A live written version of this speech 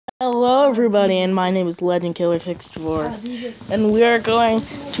Hello everybody, and my name is Legend Killer 64, and we are going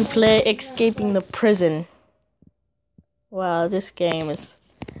to play Escaping the Prison. Wow, this game is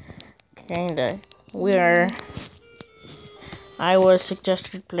kinda weird. I was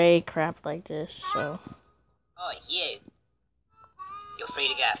suggested to play crap like this, so... Oh, you. You're free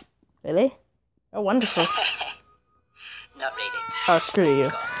to go. Really? Oh, wonderful. Not really. Oh, screw you.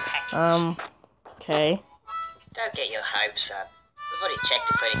 Okay. Don't get your hopes up. We've already checked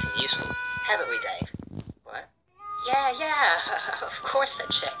it for anything useful. Haven't we, Dave? What? Yeah. Of course I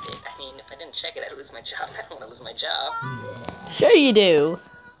checked it. I mean, if I didn't check it, I'd lose my job. I don't want to lose my job. Sure you do.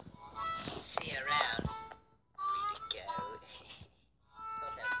 See you around.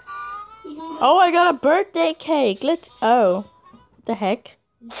 Free to go. Oh, I got a birthday cake. Oh. What the heck?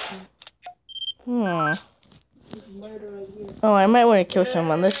 Oh, I might want to kill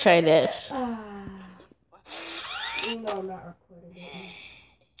someone. Let's try this. No, I'm not recording it.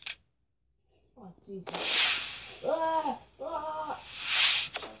 Oh, Jesus.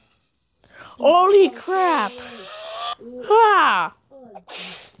 Holy crap! Ah!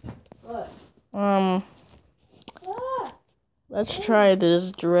 Let's try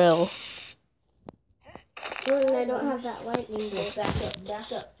this drill. I don't have that lightning bolt.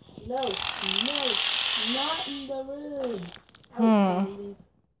 Back up. No, not in the room.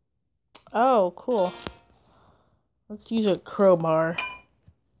 Oh, cool. Let's use a crowbar.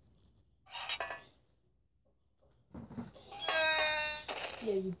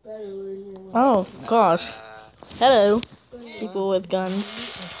 Yeah, you better learn your way. Oh, gosh. Hello, people with guns.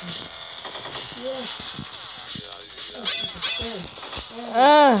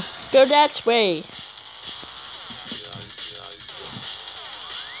 Go that way.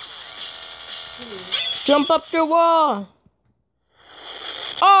 Jump up the wall.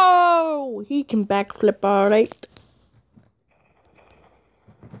 Oh, he can backflip alright.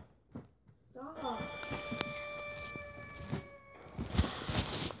 Stop.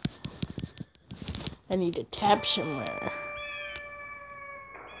 I need to tap somewhere.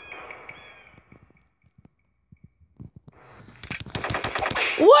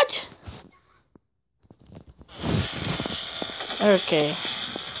 What? Okay.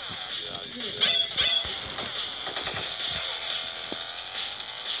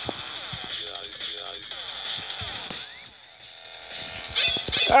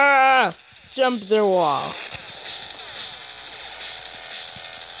 Jump the wall.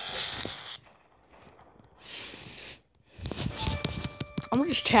 I'm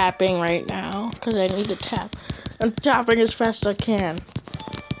just tapping right now because I need to tap. I'm tapping as fast as I can.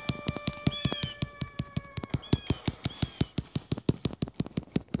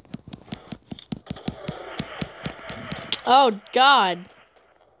 Oh God.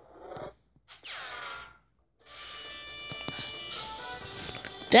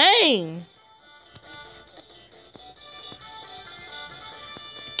 Dang!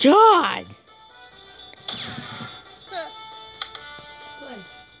 God!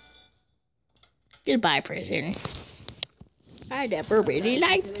 Goodbye, prison. I never really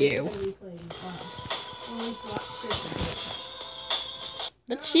liked you.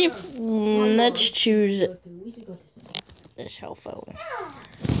 Let's see if... let's choose the cell phone.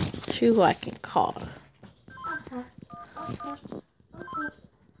 See who I can call.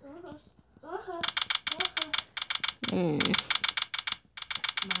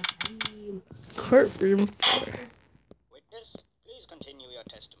 Courtroom 4. Witness, please continue your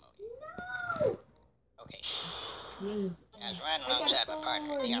testimony. No. Okay. I was riding alongside my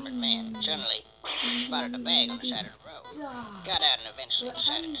partner, the armored man. Suddenly, spotted a bag on the side of the road. Got out and eventually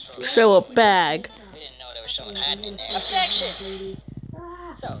decided to throw it. So a bag. We didn't know there was someone hiding in there. Objection!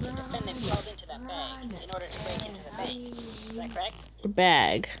 So, the defendant crawled into that bag in order to break into the bank. Is that correct? A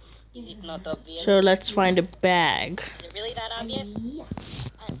bag. Is it not obvious? So let's find a bag. Is it really that obvious?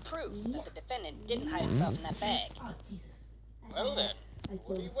 I have proof that the defendant didn't hide himself in that bag. Well then,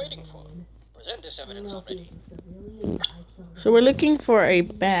 what are you waiting for? Present this evidence already. So we're looking for a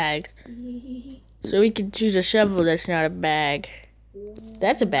bag. So we can choose a shovel that's not a bag.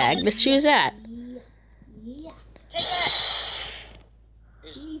 That's a bag. Let's choose that. Take that!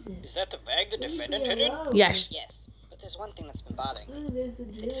 Is that the bag the defendant hid in? Yes. Yes. But there's one thing that's been bothering me. If the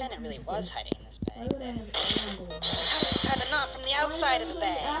defendant really was hiding in this bag, then how did he tie the knot from the outside of the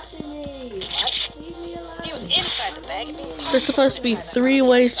bag? What? If he was inside the bag, it'd be impossible. There's supposed to be 3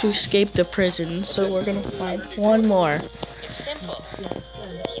 ways to escape the prison, so we're gonna find one more. It's simple. He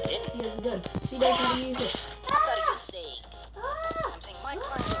didn't. I thought he was saying. I'm saying my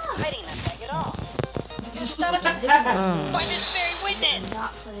client wasn't hiding in that bag at all. He was stopped by this very witness.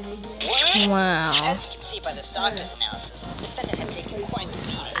 What? Wow. As you can see by this doctor's analysis, the defendant had taken quite the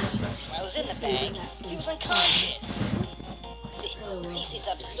beating. was in the bag, he was unconscious. This is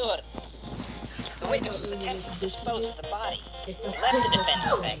absurd. The witness was attempting to dispose of the body. He left the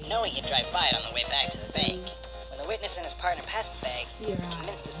defendant the bag, knowing he'd drive by it on the way back to the bank. When the witness and his partner passed the bag, he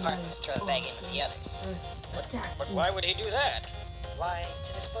convinced his partner to throw the bag in with the others. But why would he do that? Why,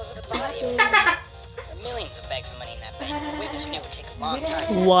 to dispose of the body, of course. There are millions of bags of money in that bank. The witness knew it would take a long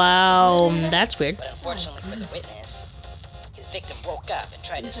time. Wow, that's weird. But unfortunately for the witness, his victim woke up and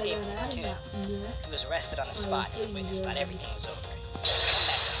tried to escape with the two. He was arrested on the spot, and the witness thought everything was over. It's come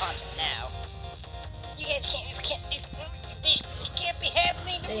back to haunt him now. You guys can't be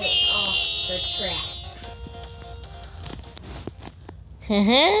happening to me. Off the tracks.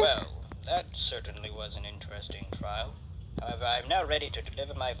 Well, that certainly was an interesting trial. However, I am now ready to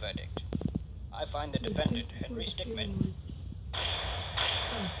deliver my verdict. I find the defendant, Henry Stickmin.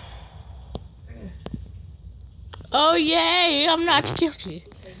 Oh yay! I'm not guilty.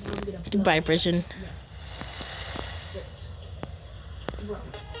 Goodbye, prison.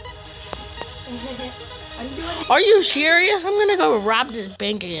 Are you serious? I'm gonna go rob this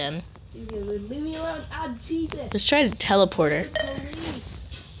bank again. Leave me alone. Oh, Jesus. Let's try to teleport her.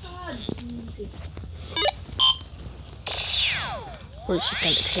 Oh, Jesus. Where's she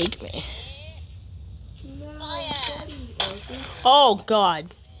gonna take me? No, buddy. Oh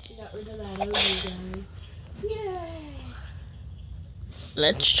God. We got rid of that ugly guy. Yay.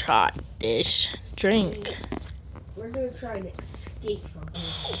 Let's try this drink. We're gonna try and escape from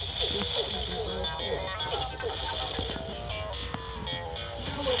here.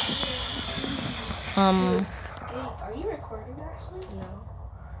 Are you recording actually? No.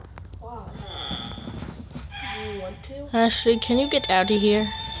 Why? Do you want to? Ashley, can you get out of here?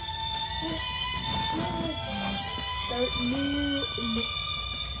 Start new.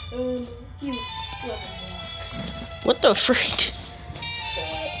 You. What the freak?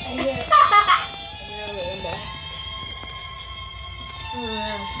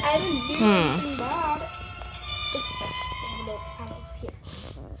 I didn't do anything bad.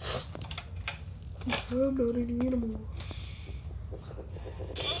 I'm not an animal.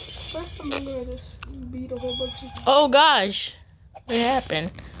 First, I'm gonna just beat a whole bunch of. Oh gosh, what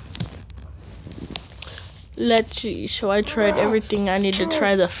happened? Let's see. So I tried everything. I need to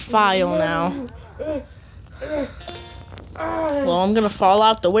try the file now. Well, I'm gonna fall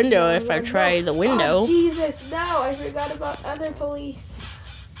out the window if I try the window. Oh, Jesus, no! I forgot about other police.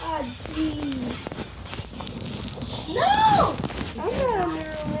 Ah, jeez. No! I'm not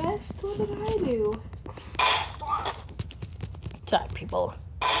under arrest. What did I do? Sorry, people.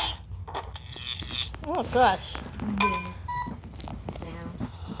 Oh gosh.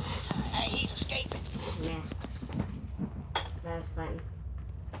 He's escaping. That's fine.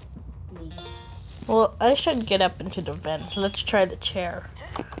 Well, I should get up into the vent. So let's try the chair.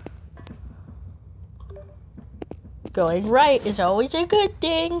 Going right is always a good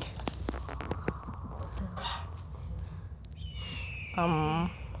thing.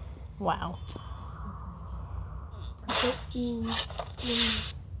 Wow.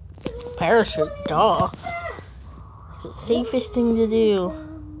 Parachute, duh. It's the safest thing to do.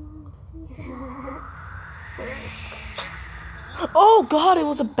 Oh God, it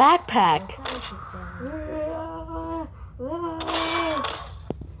was a backpack.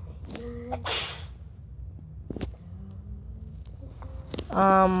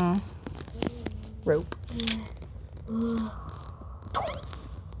 Rope.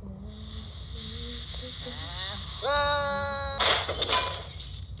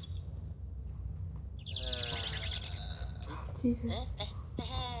 Jesus.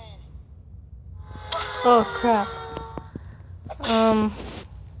 Oh crap.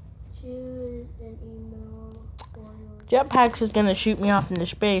 Jetpacks is gonna shoot me off into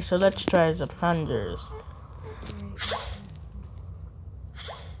space, so let's try the plungers.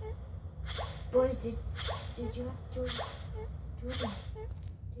 Boys, did you have to Jordan?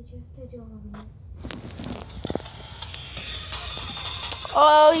 Did you have to do all this?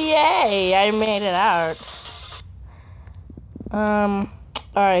 Oh yay! I made it out.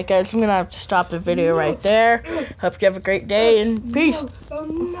 Alright guys, I'm gonna have to stop the video right there. Hope you have a great day and peace.